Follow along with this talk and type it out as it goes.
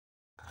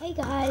Hey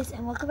guys,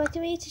 and welcome back to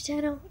my YouTube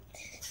channel.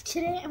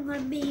 Today I'm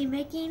going to be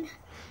making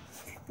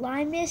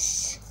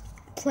slime-ish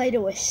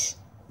Play-Doh-ish.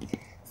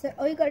 So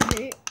all you got to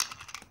do,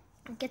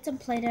 get some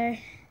Play-Doh.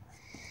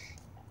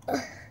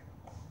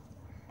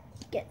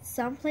 Get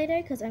some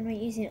Play-Doh because I'm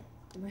not using it.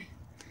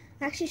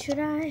 Actually, should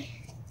I?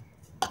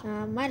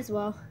 Might as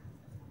well.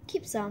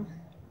 Keep some.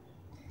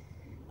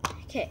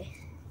 Okay.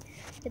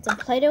 Get some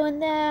Play-Doh in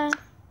there.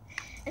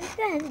 And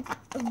then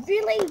a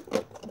really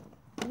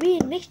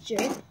weird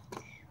mixture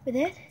with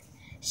it,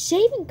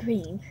 shaving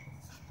cream.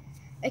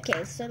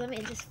 Okay, so let me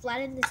just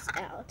flatten this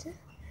out.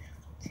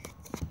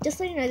 Just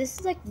so you know, this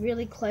is like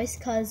really close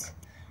because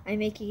I'm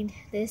making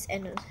this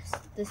and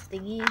this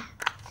thingy.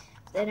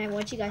 Then I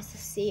want you guys to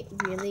see it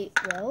really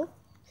well.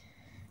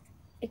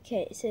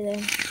 Okay, so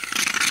then,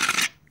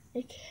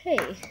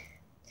 okay,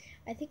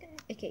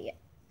 yeah.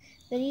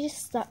 Then you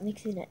just start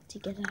mixing it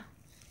together.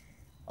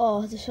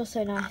 Oh, this feels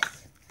so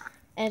nice.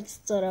 And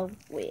it's sort of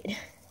weird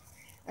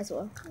as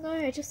well.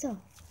 No, just so.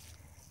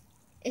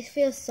 It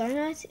feels so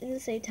nice in the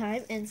same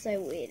time and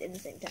so weird in the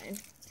same time.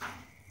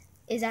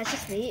 Is that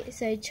just me?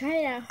 So try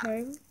it at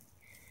home,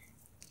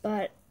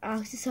 but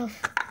ask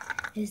yourself,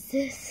 does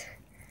this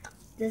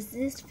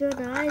feel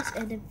nice,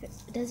 and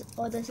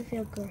does it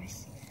feel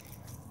gross?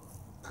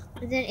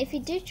 And then if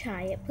you do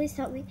try it, please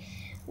tell me,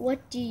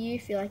 what do you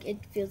feel like it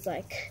feels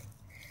like?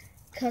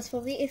 Because for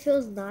me it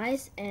feels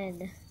nice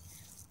and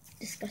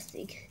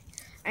disgusting.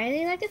 I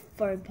really like the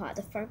foam part.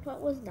 The foam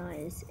part was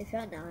nice. It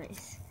felt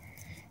nice.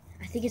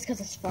 I think it's because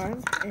it's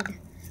foam, and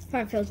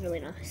foam feels really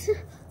nice.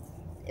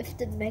 If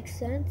that makes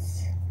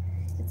sense.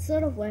 It's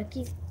sort of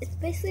working. It's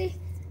basically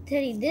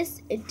turning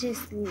this into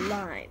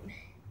slime.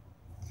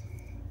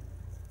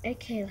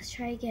 Okay, let's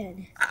try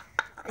again.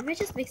 Let me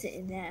just mix it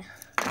in there.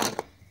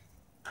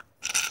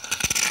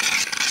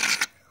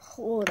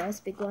 Oh, that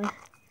was a big one.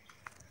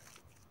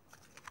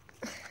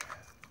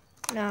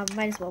 No,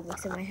 might as well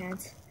mix in my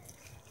hands.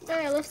 No,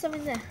 I left some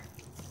in there.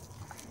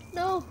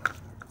 No!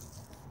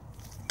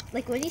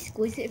 Like when you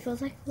squeeze it, it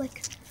feels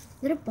like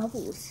little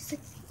bubbles. It's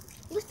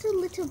like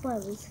little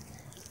bubbles.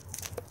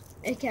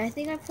 Okay, I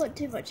think I put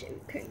too much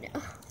cream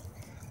now.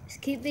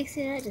 Just keep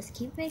mixing it. Just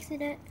keep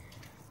mixing it.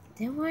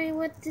 Don't worry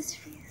what this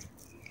feels.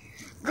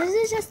 This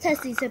is just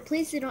testing, so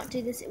please do not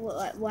do this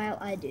while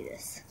I do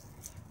this.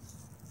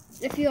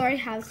 If you already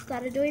have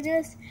started doing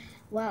this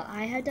while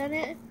I have done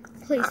it,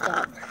 please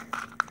stop.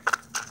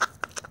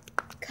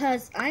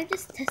 Because I'm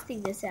just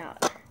testing this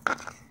out.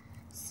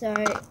 So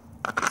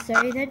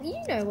then you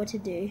know what to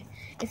do.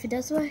 If it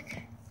does work,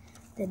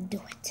 then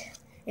do it.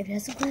 If it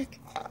doesn't work,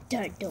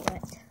 don't do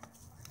it.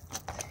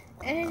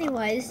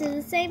 Anyway, this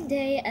is the same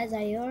day as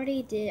I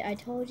already did. I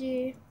told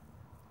you,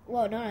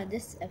 well, not on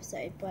this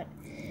episode, but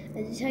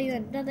I did tell you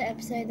on another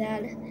episode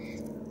that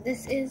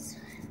this is.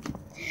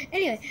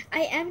 Anyway,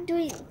 I am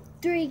doing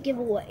 3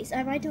 giveaways.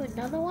 I might do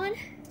another one,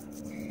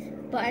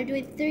 but I'm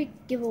doing 3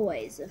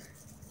 giveaways.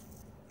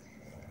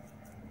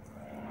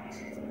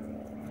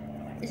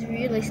 It's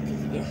really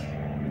sticky.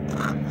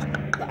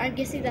 But I'm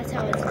guessing that's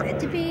how it's meant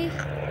to be.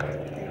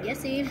 I'm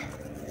guessing.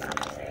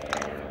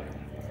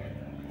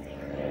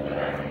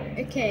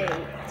 Okay.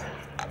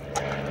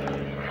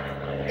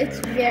 It's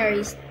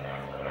very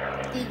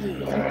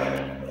sticky.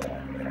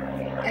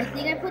 I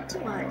think I put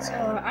too much,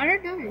 or I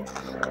don't know.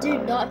 Do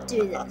not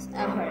do this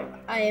at home.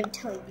 I am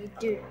telling you,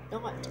 do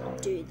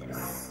not do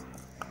this.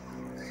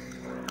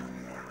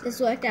 This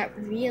worked out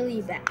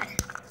really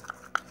bad.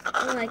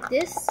 And like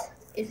this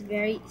is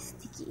very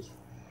sticky.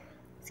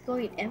 It's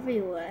going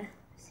everywhere.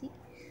 See?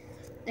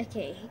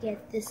 Okay,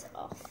 get this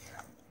off.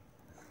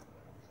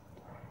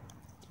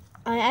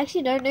 I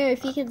actually don't know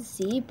if you can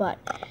see, but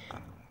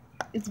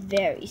it's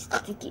very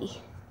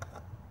sticky.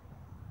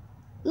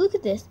 Look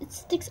at this. It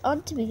sticks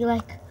onto me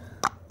like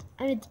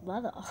I'm its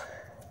mother.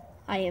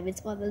 I am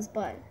its mother's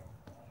butt.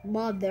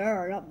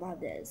 Mother, not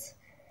mothers.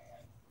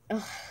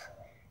 Ugh,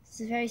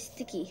 this is very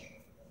sticky.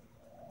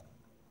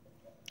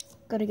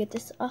 Gotta get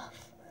this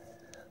off.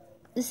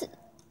 This is...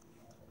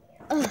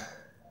 Ugh.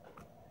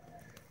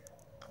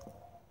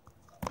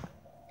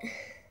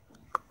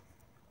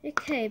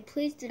 Okay,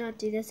 please do not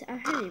do this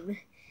at home.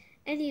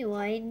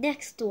 Anyway,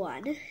 next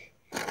one.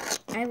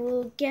 I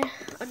will get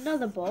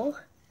another bowl.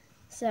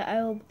 So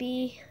I will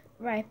be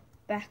right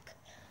back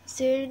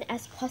soon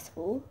as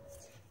possible.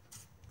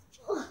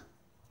 Ugh.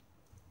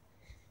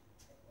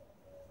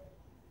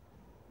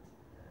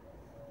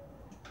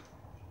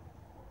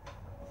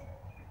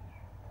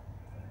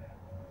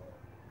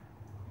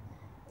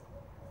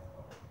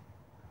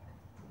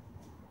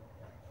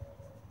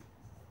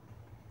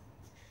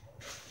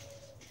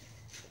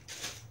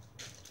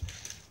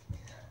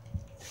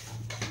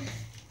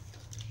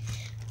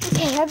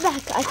 Okay, I'm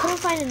back. I couldn't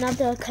find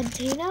another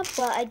container,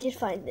 but I did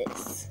find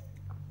this.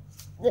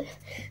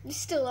 It's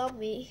still on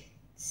me.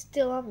 It's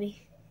still on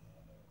me.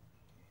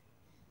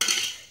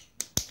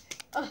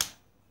 Oh.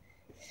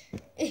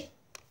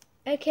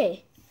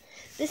 Okay.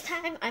 This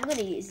time I'm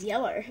gonna use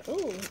yellow.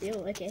 Ooh,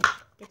 okay.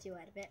 Get you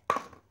out of it.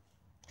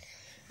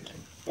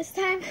 This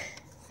time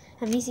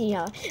I'm using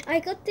yellow. I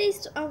got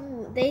these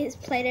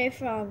Play-Doh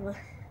from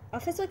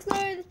Office Works. No,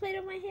 there's Play-Doh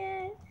on my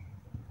hair.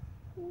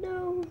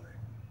 No.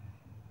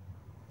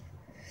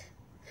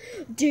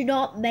 Do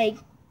not make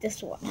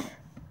this one.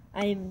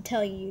 I am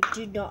telling you,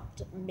 do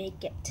not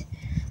make it.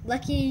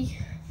 Lucky,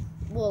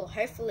 well,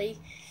 hopefully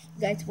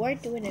you guys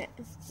weren't doing it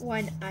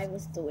when I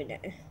was doing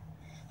it.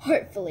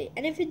 Hopefully.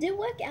 And if it did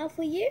work out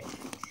for you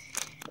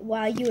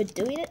while you were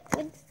doing it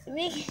with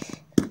me,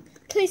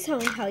 please tell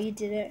me how you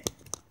did it.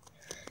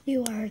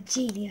 You are a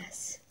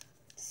genius.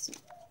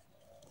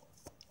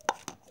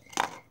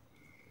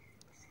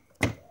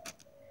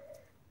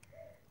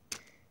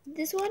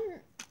 This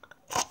one,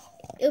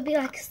 it'll be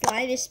like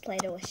slimish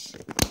Play-Doh-ish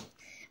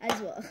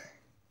as well.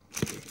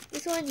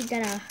 This one you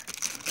gotta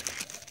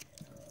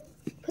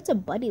put some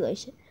body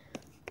lotion.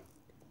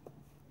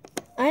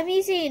 I'm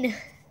using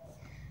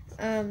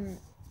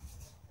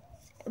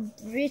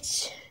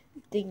rich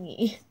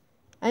thingy.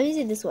 I'm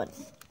using this one.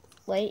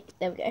 Wait,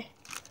 there we go.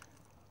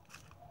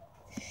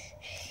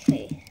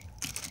 Okay.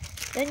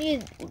 Then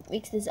you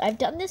mix this. I've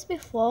done this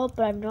before,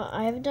 but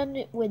I haven't done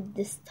it with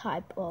this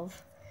type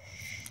of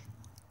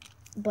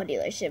body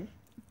lotion.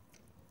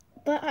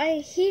 But I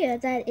hear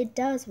that it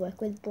does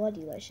work with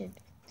body lotion.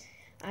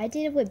 I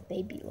did it with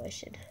baby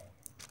lotion.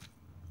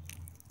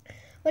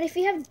 But if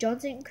you have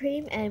Johnson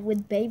cream and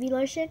with baby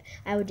lotion,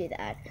 I would do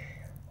that.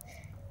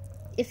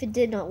 If it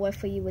did not work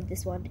for you with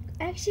this one.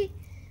 Actually,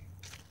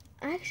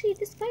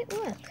 this might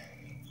work.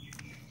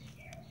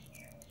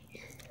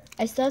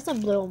 I still have some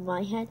blue on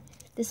my head.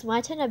 This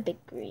might turn a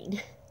bit green.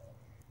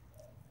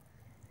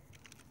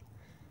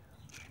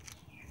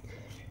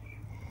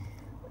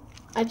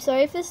 I'm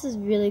sorry if this is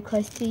really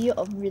close to you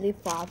or really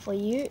far for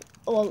you.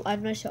 Well,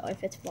 I'm not sure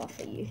if it's far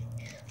for you,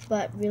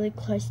 but really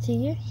close to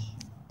you.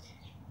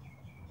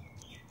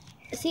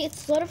 See,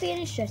 it's sort of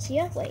getting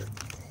stretchier. Wait,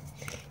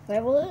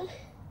 where will it?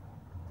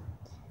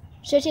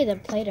 Stretchier than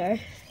Play-Doh,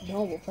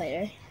 normal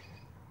Play-Doh.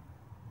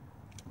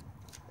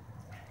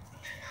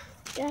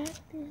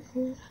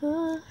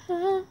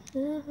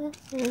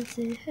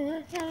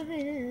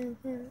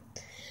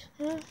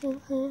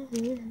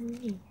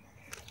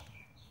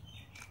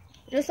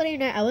 Just letting you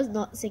know, I was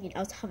not singing, I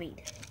was humming.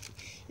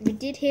 If you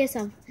did hear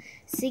some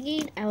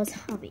singing, I was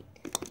humming.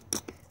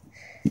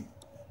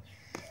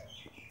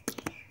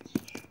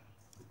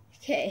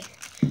 Okay.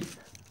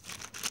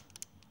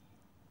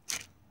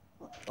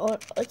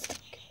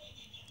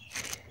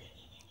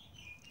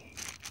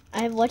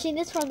 I'm watching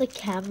this from the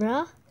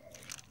camera,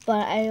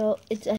 but it's